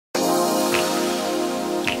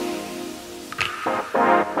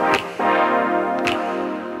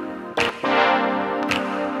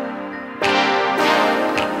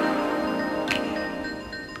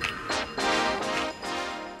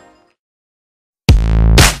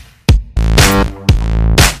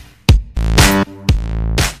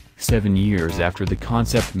7 years after the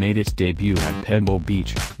concept made its debut at Pebble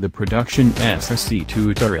Beach, the production SSC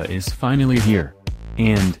Tuatara is finally here.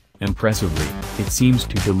 And, impressively, it seems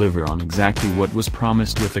to deliver on exactly what was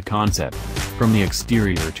promised with the concept. From the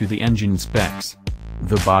exterior to the engine specs,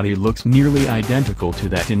 the body looks nearly identical to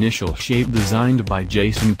that initial shape designed by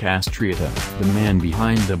Jason Castriota, the man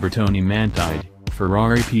behind the Bertone Mantide,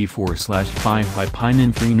 Ferrari P4/5 by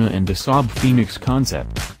Pininfarina and the Saab PhoeniX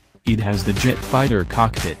concept. It has the jet fighter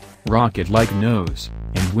cockpit, rocket-like nose,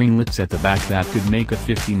 and winglets at the back that could make a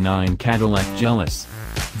 '59 Cadillac jealous.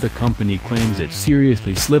 The company claims it's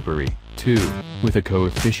seriously slippery, too, with a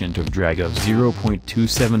coefficient of drag of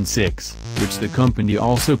 0.276, which the company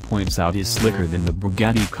also points out is slicker than the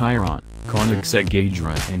Bugatti Chiron, Koenigsegg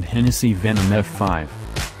Agera and Hennessey Venom F5.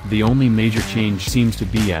 The only major change seems to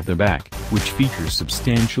be at the back, which features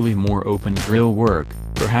substantially more open grille work,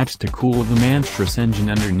 perhaps to cool the monstrous engine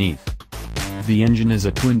underneath. The engine is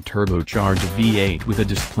a twin-turbocharged V8 with a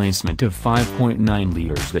displacement of 5.9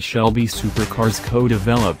 liters. The Shelby supercars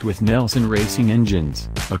co-developed with Nelson Racing Engines,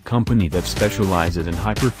 a company that specializes in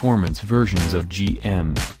high-performance versions of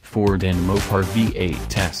GM, Ford and Mopar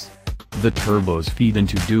V8s. The turbos feed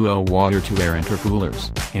into dual water-to-air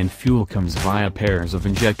intercoolers, and fuel comes via pairs of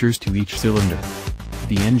injectors to each cylinder.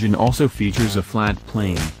 The engine also features a flat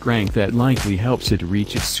plane crank that likely helps it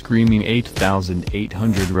reach its screaming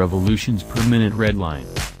 8,800 revolutions per minute redline.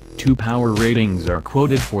 2 power ratings are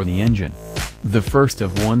quoted for the engine. The first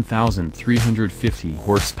of 1,350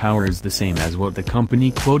 horsepower is the same as what the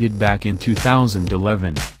company quoted back in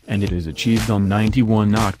 2011, and it is achieved on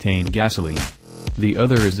 91-octane gasoline. The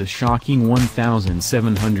other is a shocking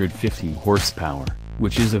 1,750 horsepower,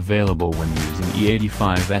 which is available when using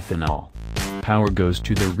E85 ethanol. Power goes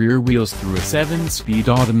to the rear wheels through a 7-speed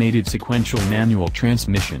automated sequential manual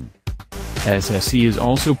transmission. SSC is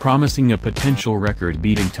also promising a potential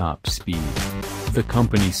record-beating top speed. The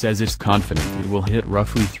company says it's confident it will hit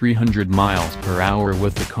roughly 300 miles per hour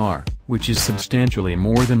with the car, which is substantially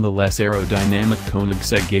more than the less aerodynamic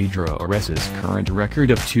Koenigsegg Agera RS's current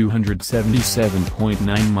record of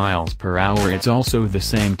 277.9 miles per hour. It's also the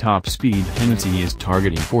same top speed Hennessey is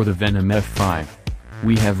targeting for the Venom F5.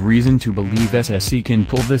 We have reason to believe SSC can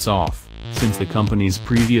pull this off, since the company's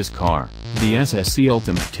previous car, the SSC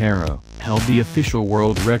Ultimate Taro, held the official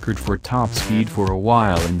world record for top speed for a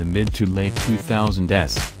while in the mid to late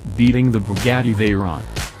 2000s, beating the Bugatti Chiron.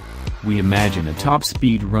 We imagine a top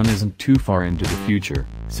speed run isn't too far into the future,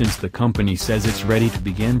 since the company says it's ready to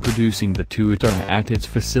begin producing the Tuatara at its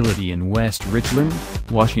facility in West Richland,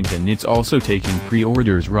 Washington. It's also taking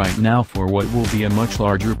pre-orders right now for what will be a much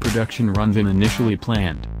larger production run than initially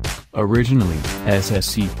planned. Originally,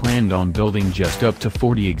 SSC planned on building just up to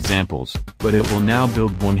 40 examples, but it will now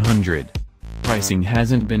build 100. Pricing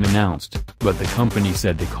hasn't been announced, but the company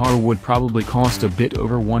said the car would probably cost a bit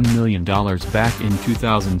over $1 million back in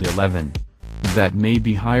 2011. That may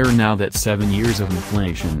be higher now that 7 years of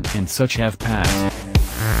inflation and such have passed.